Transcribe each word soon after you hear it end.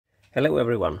Hello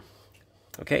everyone.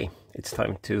 Okay, it's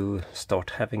time to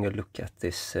start having a look at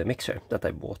this mixer that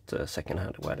I bought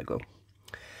secondhand a while ago.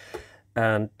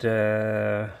 And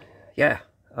yeah,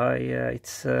 I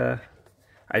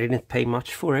didn't pay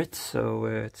much for it, so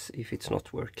if it's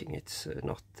not working, it's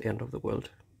not the end of the world.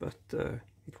 But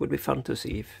it would be fun to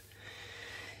see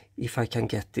if I can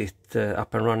get it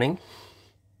up and running.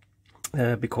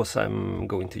 Because I'm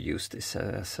going to use this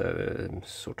as a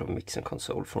sort of mixing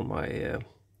console for my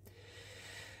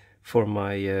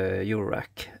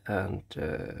Eurorack and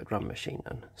drum machine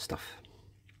and stuff.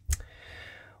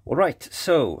 Alright,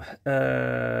 so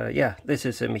yeah, this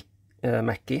is a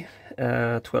Mackie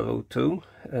 1202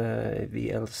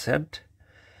 VLZ,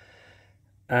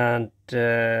 and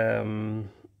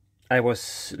I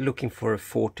was looking for a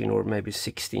 14 or maybe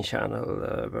 16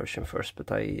 channel version first,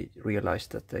 but I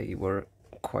realized that they were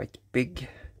quite big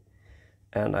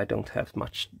and I don't have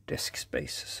much desk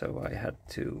space, so I had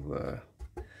to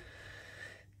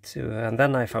and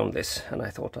then I found this and I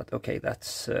thought that okay,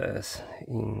 that's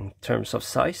in terms of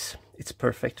size it's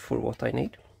perfect for what I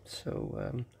need,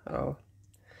 so I'll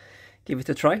give it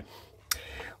a try.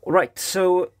 Alright,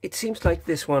 so it seems like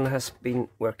this one has been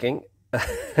working.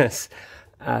 There's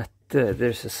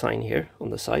a sign here on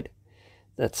the side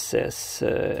that says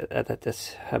that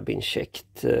this have been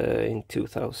checked in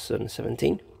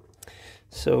 2017.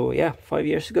 So yeah, 5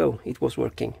 years ago it was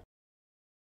working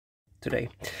today.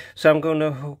 So I'm going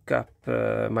to hook up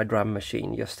my drum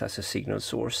machine just as a signal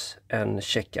source and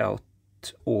check out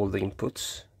all the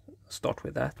inputs. Start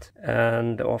with that,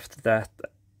 and after that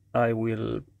I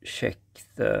will check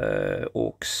the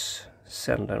aux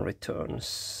send and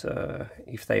returns.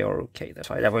 If they are okay, that's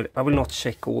fine. I will not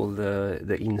check all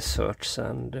the inserts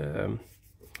and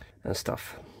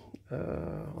stuff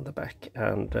on the back,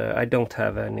 and I don't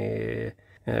have any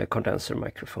condenser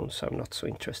microphones, so I'm not so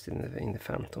interested in the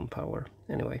phantom power.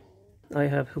 Anyway, I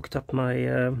have hooked up my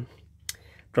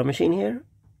drum machine here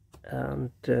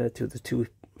and to the two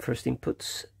first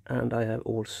inputs, and I have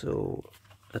also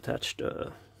attached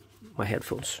my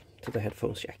headphones to the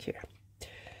headphones jack here.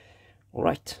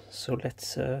 Alright, so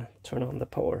let's turn on the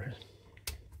power.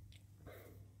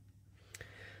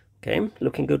 Okay,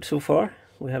 looking good so far.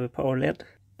 We have a power LED,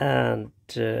 and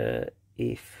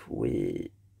if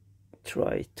we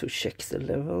try to check the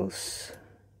levels,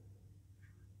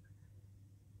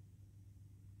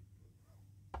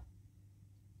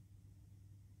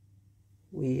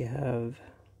 we have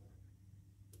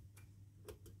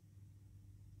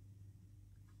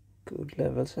good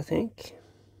levels, I think.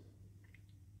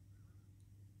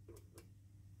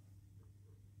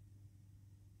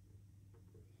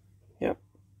 Yep,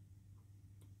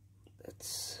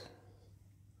 that's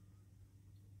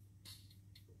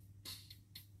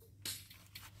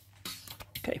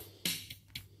okay.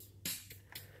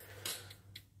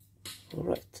 All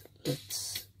right,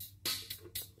 let's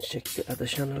check the other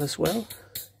channel as well.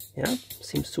 Yeah,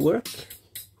 seems to work.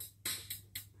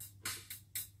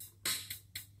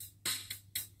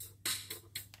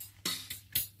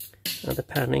 And the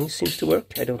panning seems to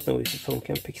work. I don't know if the phone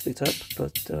can pick it up,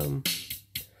 but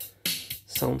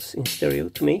sounds in stereo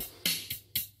to me.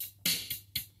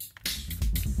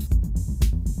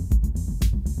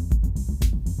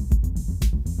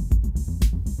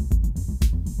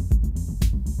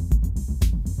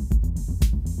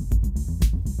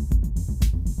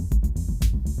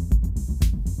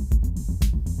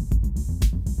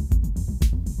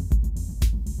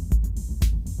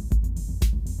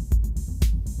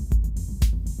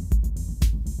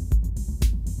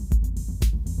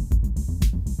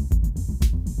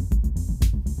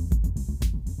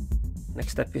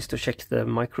 Next step is to check the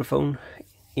microphone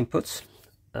inputs,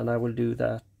 and I will do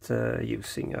that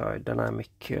using a dynamic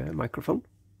microphone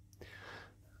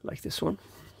like this one.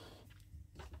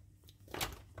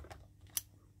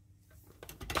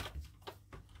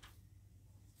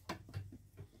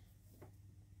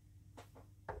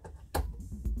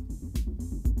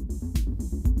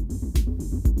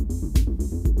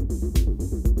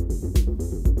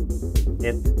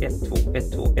 Ett, två,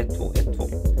 ett, två, ett, två, ett, två.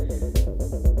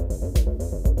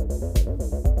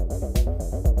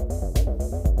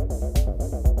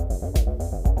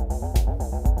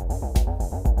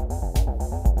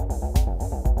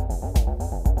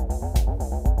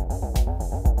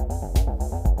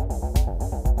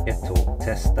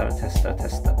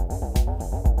 Testar.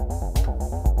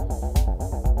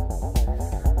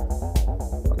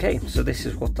 Okay, so this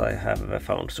is what I have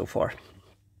found so far.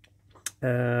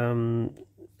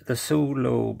 The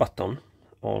solo button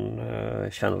on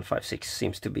channel 5.6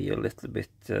 seems to be a little bit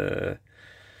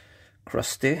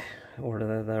crusty, or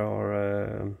there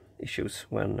are issues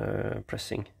when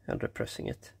pressing and repressing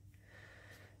it.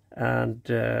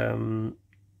 And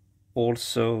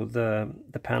also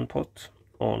the pan pot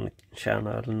on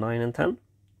channel 9 and 10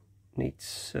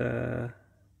 needs, I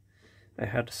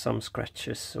had some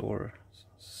scratches or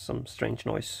some strange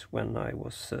noise when I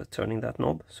was turning that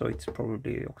knob, so it's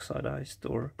probably oxidized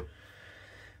or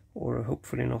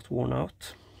hopefully not worn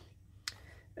out.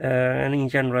 And in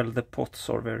general the pots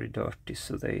are very dirty,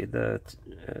 so the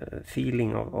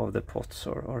feeling of the pots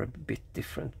are a bit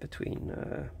different between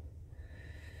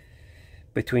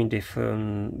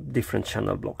different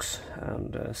channel blocks,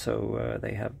 and so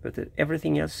they have, but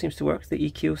everything else seems to work. The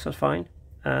EQs are fine,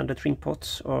 and the trim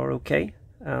pots are okay,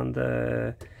 and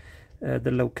the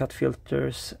low cut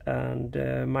filters and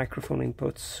microphone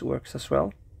inputs works as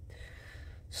well,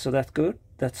 so that's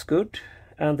good.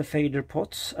 And the fader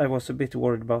pots, I was a bit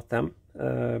worried about them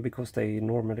because they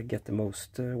normally get the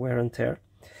most wear and tear,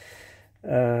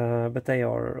 but they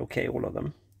are okay, all of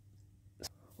them.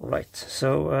 Alright,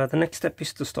 so the next step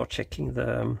is to start checking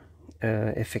the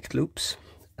effect loops,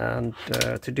 and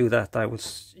to do that I will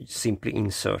simply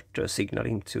insert a signal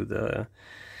into the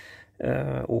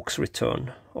aux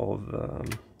return of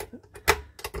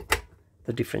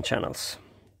the different channels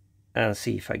and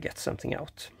see if I get something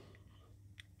out.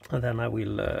 And then I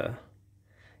will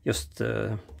just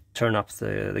turn up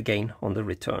the gain on the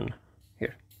return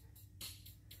here.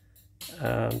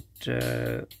 And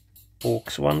aux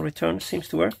 1 return seems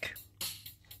to work.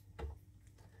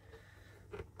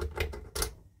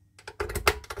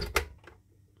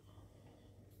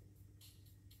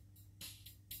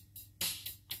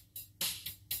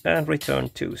 And return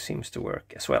 2 seems to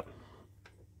work as well.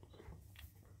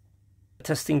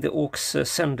 Testing the aux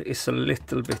send is a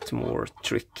little bit more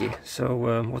tricky,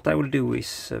 so what I will do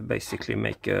is basically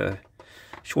make a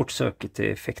short circuit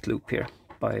effect loop here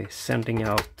by sending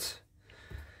out,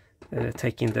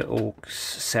 taking the aux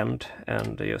send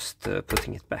and just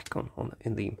putting it back on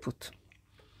in the input.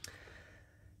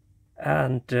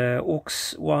 And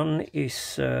aux 1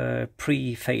 is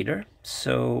pre-fader,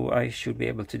 so I should be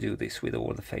able to do this with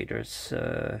all the faders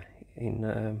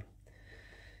in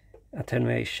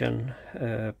attenuation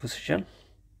position.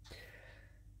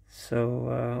 So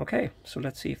okay, so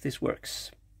let's see if this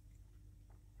works.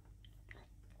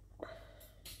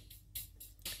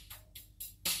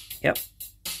 Yep,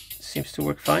 seems to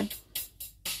work fine.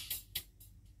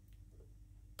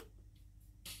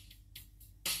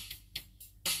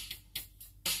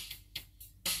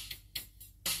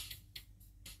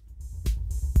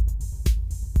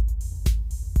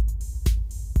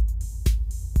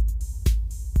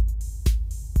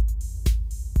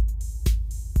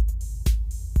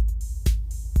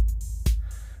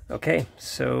 Okay,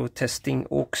 so testing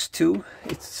aux 2,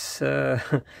 it's a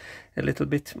little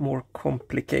bit more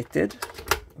complicated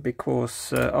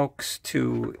because aux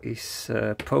 2 is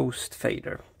post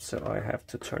fader, so I have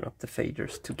to turn up the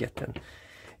faders to get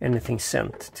anything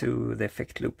sent to the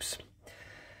effect loops.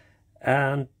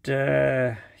 And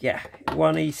yeah,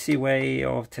 one easy way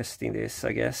of testing this,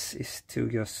 I guess, is to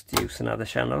just use another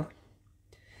channel.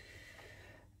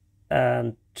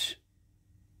 And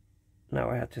now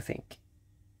I have to think.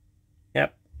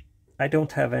 Yep, I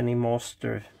don't have any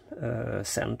master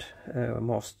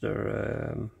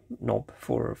master knob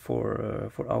for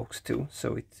aux 2,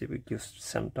 so it will just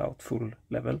send out full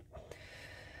level.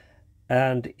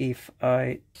 And if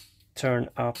I turn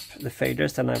up the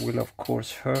faders, then I will of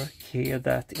course hear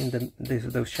that in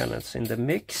those channels in the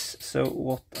mix. So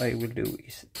what I will do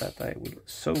is that I will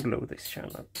solo this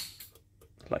channel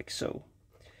like so,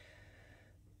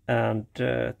 and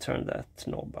turn that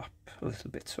knob up a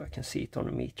little bit so I can see it on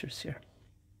the meters here.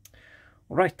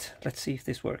 Alright, let's see if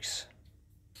this works.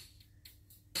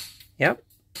 Yeah,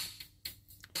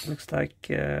 looks like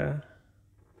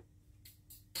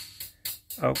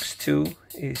aux 2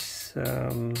 is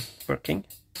working.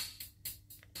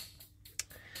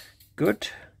 Good.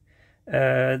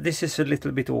 This is a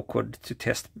little bit awkward to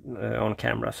test on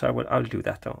camera, so I'll do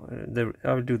that.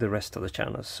 I'll do the rest of the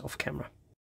channels off camera.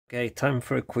 Okay, time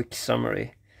for a quick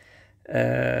summary.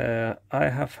 I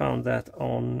have found that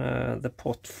on the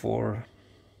pot for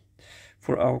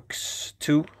aux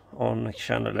 2 on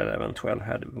channel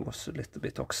 11-12 was a little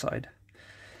bit oxide,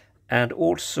 and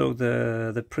also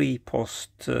the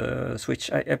pre-post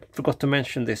switch. I forgot to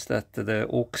mention this, that the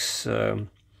aux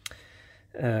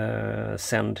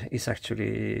send is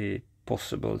actually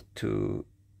possible to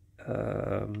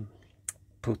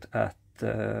put at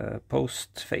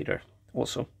post fader.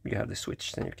 Also, you have the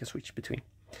switch, then you can switch between.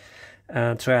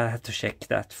 And so I had to check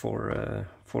that for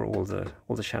all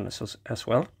the channels as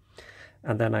well.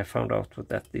 And then I found out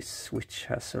that this switch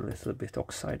has a little bit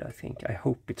oxide, I think. I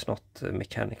hope it's not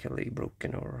mechanically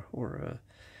broken or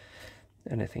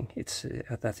anything. It's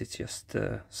that it's just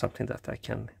something that I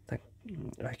can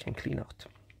clean out.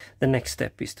 The next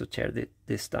step is to tear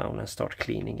this down and start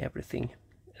cleaning everything.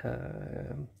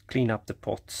 Clean up the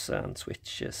pots and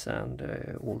switches and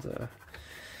all the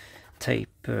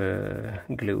tape,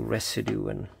 glue residue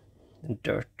and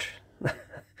dirt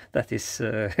that is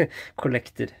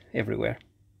collected everywhere.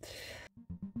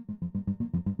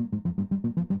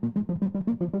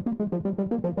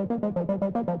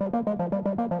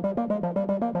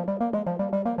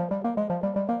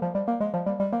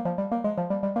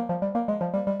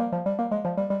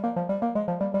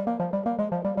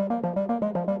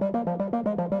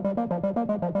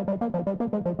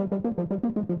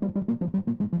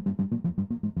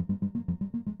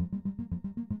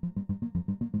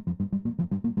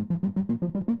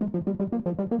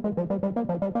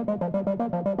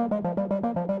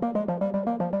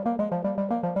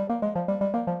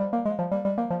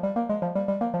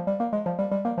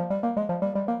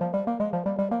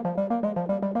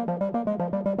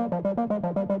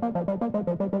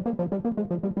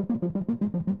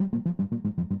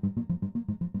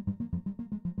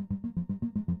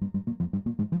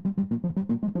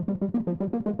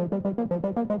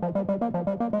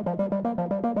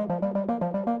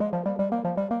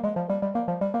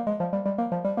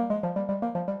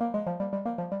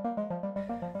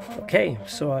 Okay,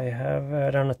 so I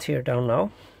have done a teardown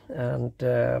now, and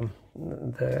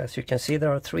as you can see,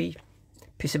 there are 3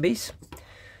 PCBs.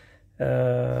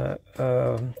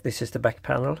 This is the back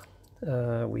panel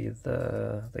with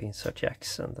the insert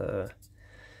jacks and the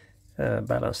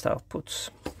balanced outputs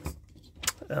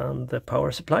and the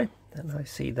power supply. And I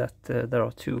see that there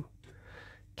are 2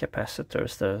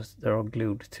 capacitors that are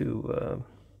glued to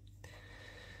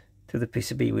the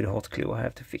PCB with hot glue. I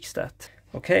have to fix that.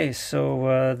 Okay,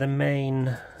 so the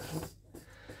main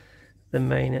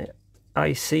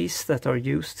ICs that are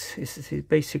used is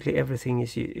basically everything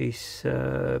is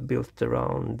built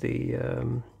around the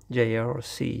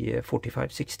JRC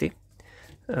 4560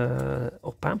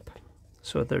 op amp.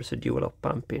 So there's a dual op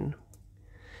amp in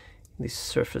this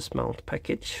surface mount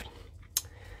package,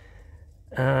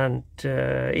 and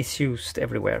it's used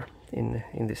everywhere in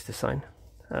this design.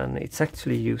 And it's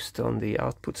actually used on the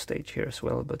output stage here as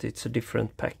well, but it's a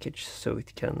different package, so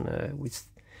it can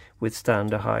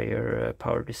withstand a higher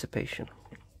power dissipation.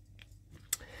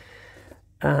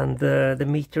 And the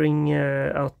metering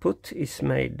output is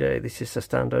made, this is a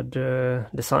standard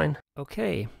design.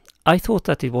 Okay, I thought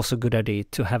that it was a good idea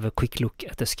to have a quick look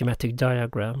at the schematic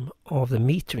diagram of the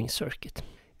metering circuit.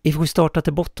 If we start at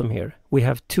the bottom here, we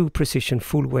have 2 precision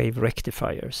full wave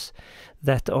rectifiers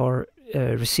that are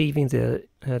receiving the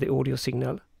audio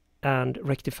signal and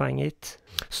rectifying it,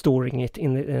 storing it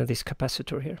in this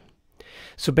capacitor here.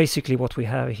 So basically what we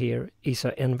have here is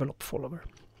an envelope follower.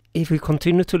 If we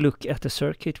continue to look at the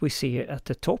circuit, we see at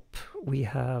the top we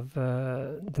have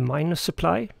the minus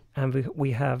supply, and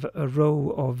we have a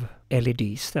row of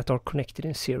LEDs that are connected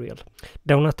in serial.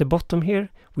 Down at the bottom here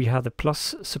we have the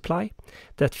plus supply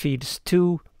that feeds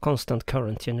 2 constant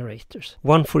current generators,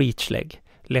 1 for each leg,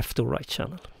 left or right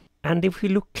channel. And if we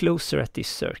look closer at this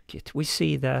circuit, we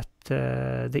see that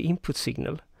the input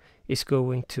signal is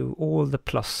going to all the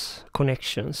plus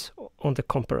connections on the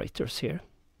comparators here.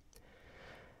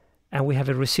 And we have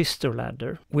a resistor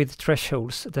ladder with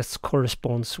thresholds that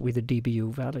corresponds with the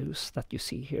dBu values that you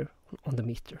see here on the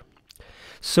meter.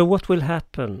 So what will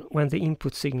happen when the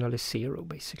input signal is 0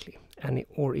 basically,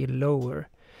 or lower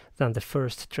than the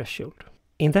first threshold?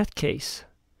 In that case,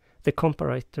 the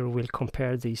comparator will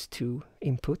compare these 2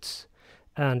 inputs,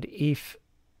 and if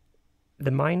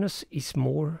the minus is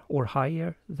more or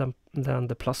higher than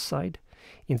the plus side,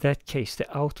 in that case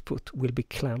the output will be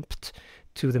clamped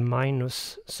to the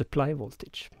minus supply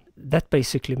voltage. That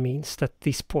basically means that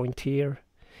this point here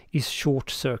is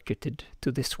short-circuited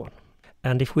to this one.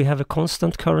 And if we have a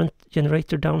constant current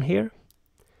generator down here,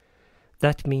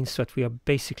 that means that we are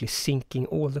basically sinking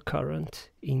all the current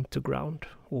into ground,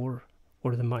 or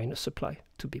the minus supply,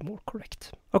 to be more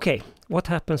correct. Okay, what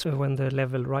happens when the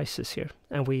level rises here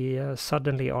and we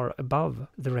suddenly are above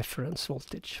the reference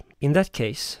voltage? In that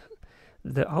case,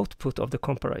 the output of the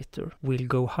comparator will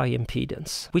go high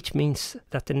impedance, which means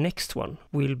that the next one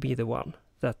will be the one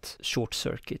that short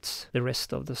circuits the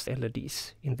rest of the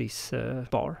LEDs in this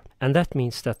bar. And that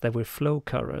means that there will flow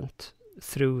current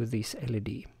through this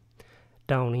LED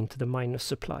down into the minus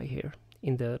supply here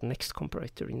in the next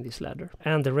comparator in this ladder.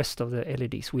 And the rest of the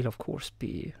LEDs will of course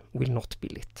will not be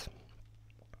lit.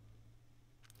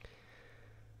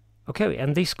 Okay,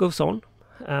 and this goes on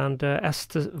and as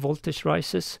the voltage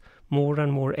rises, more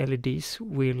and more LEDs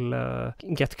will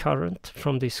get current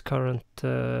from this current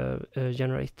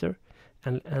generator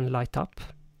and light up.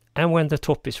 And when the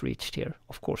top is reached here,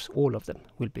 of course, all of them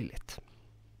will be lit.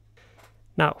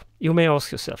 Now, you may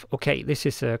ask yourself, okay, this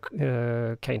is a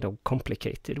kind of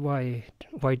complicated. Why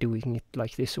doing it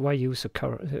like this? Why use a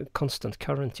constant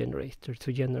current generator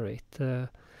to generate the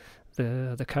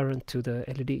current to the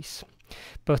LEDs?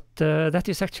 But that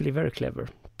is actually very clever,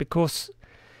 because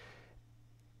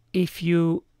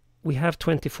we have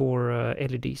 24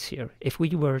 LEDs here. If we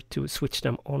were to switch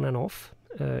them on and off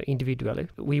individually,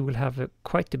 we will have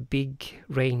quite a big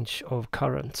range of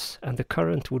currents, and the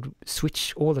current would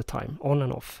switch all the time on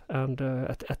and off, and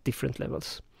at different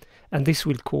levels, and this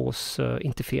will cause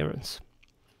interference.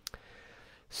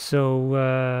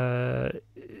 So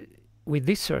with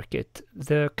this circuit,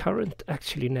 the current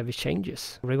actually never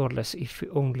changes, regardless if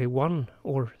only one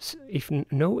or if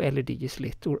no LED is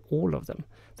lit or all of them.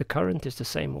 The current is the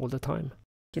same all the time.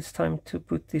 It's time to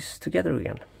put this together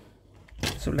again.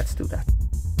 So let's do that.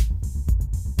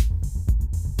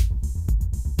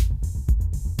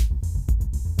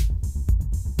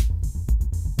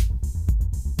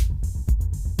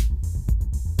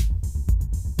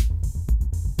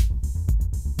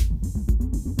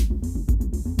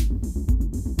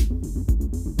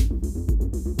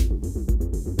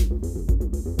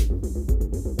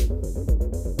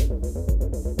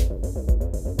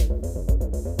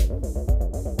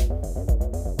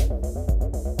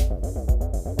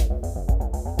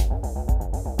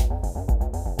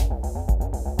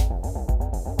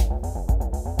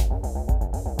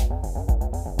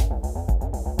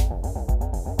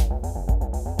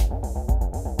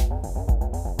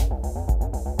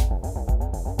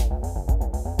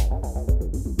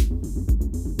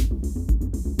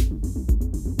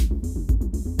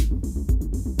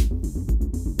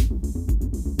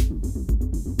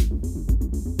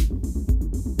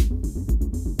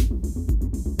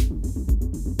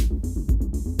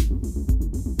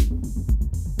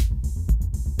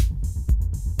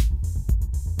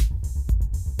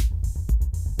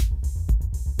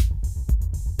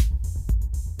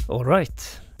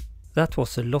 Alright, that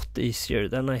was a lot easier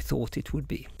than I thought it would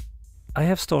be. I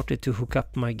have started to hook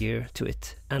up my gear to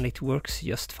it, and it works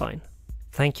just fine.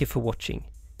 Thank you for watching.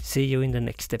 See you in the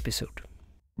next episode.